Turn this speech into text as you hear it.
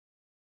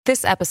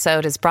This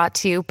episode is brought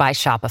to you by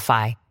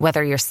Shopify.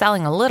 Whether you're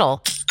selling a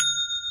little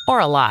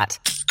or a lot,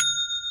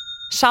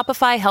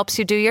 Shopify helps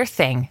you do your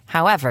thing,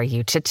 however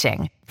you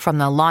cha-ching. From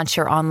the launch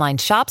your online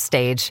shop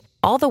stage,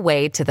 all the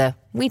way to the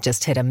we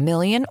just hit 1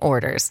 million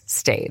orders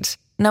stage.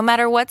 No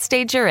matter what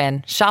stage you're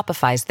in,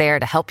 Shopify's there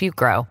to help you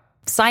grow.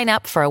 Sign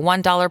up for a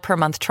 $1 per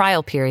month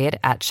trial period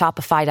at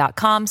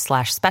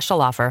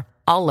shopify.com/special offer,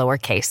 all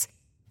lowercase.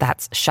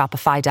 That's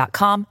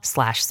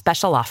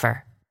shopify.com/special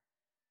offer.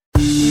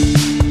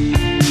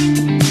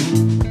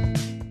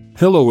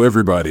 Hello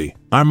everybody,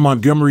 I'm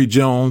Montgomery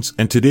Jones,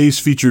 and today's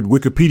featured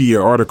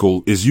Wikipedia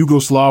article is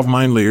Yugoslav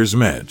minelayer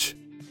Zmaj.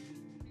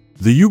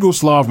 The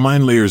Yugoslav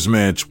minelayer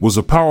Zmaj was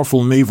a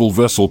powerful naval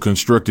vessel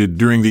constructed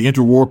during the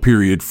interwar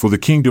period for the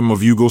Kingdom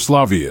of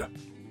Yugoslavia.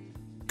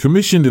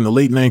 Commissioned in the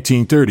late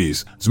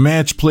 1930s,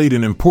 Zmaj played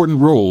an important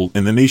role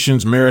in the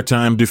nation's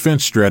maritime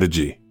defense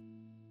strategy.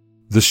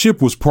 The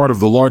ship was part of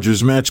the larger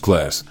Zmaj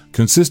class,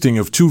 consisting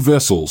of 2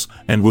 vessels,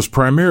 and was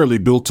primarily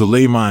built to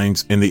lay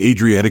mines in the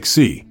Adriatic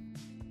Sea.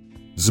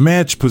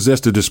 Zmaj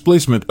possessed a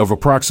displacement of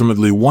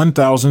approximately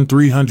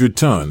 1,300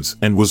 tons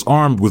and was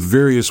armed with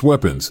various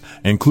weapons,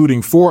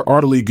 including 4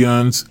 artillery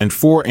guns and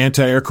 4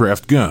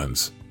 anti-aircraft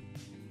guns.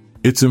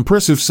 Its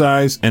impressive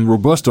size and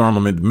robust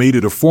armament made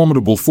it a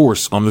formidable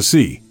force on the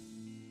sea.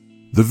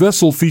 The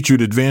vessel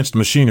featured advanced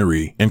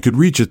machinery and could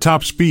reach a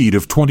top speed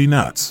of 20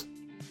 knots.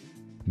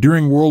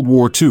 During World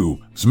War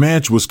II,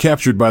 Zmaj was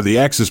captured by the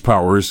Axis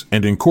powers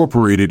and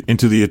incorporated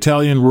into the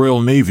Italian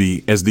Royal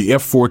Navy as the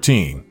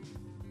F-14.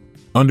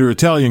 Under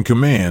Italian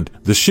command,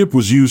 the ship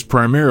was used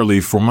primarily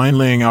for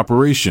mine-laying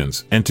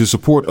operations and to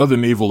support other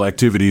naval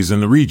activities in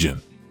the region.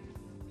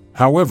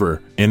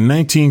 However, in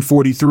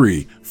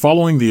 1943,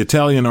 following the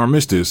Italian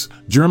armistice,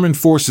 German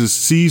forces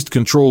seized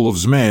control of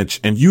Zmaj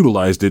and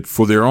utilized it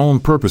for their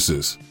own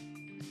purposes.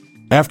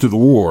 After the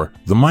war,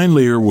 the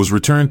minelayer was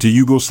returned to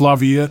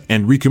Yugoslavia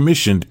and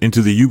recommissioned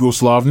into the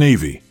Yugoslav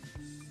Navy.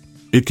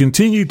 It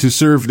continued to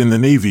serve in the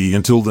Navy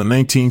until the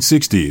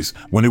 1960s,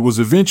 when it was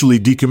eventually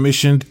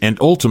decommissioned and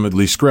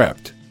ultimately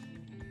scrapped.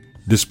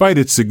 Despite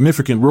its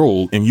significant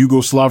role in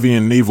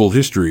Yugoslavian naval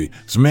history,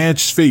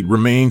 Zmaj's fate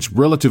remains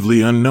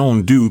relatively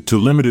unknown due to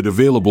limited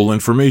available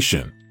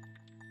information.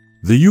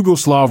 The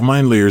Yugoslav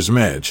minelayer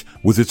Zmaj,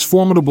 with its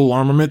formidable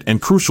armament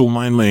and crucial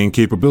mine-laying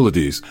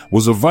capabilities,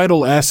 was a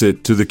vital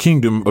asset to the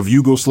Kingdom of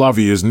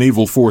Yugoslavia's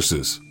naval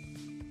forces.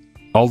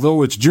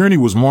 Although its journey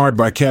was marred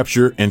by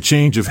capture and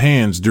change of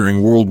hands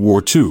during World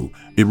War II,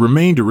 it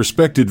remained a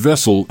respected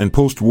vessel in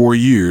post-war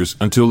years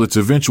until its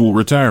eventual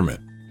retirement.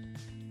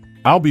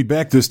 I'll be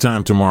back this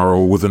time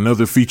tomorrow with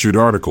another featured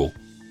article.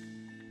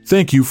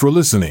 Thank you for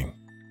listening.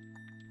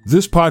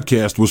 This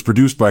podcast was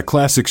produced by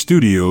Classic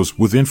Studios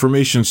with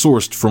information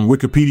sourced from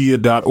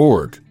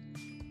wikipedia.org.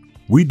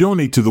 We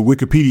donate to the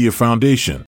Wikipedia Foundation,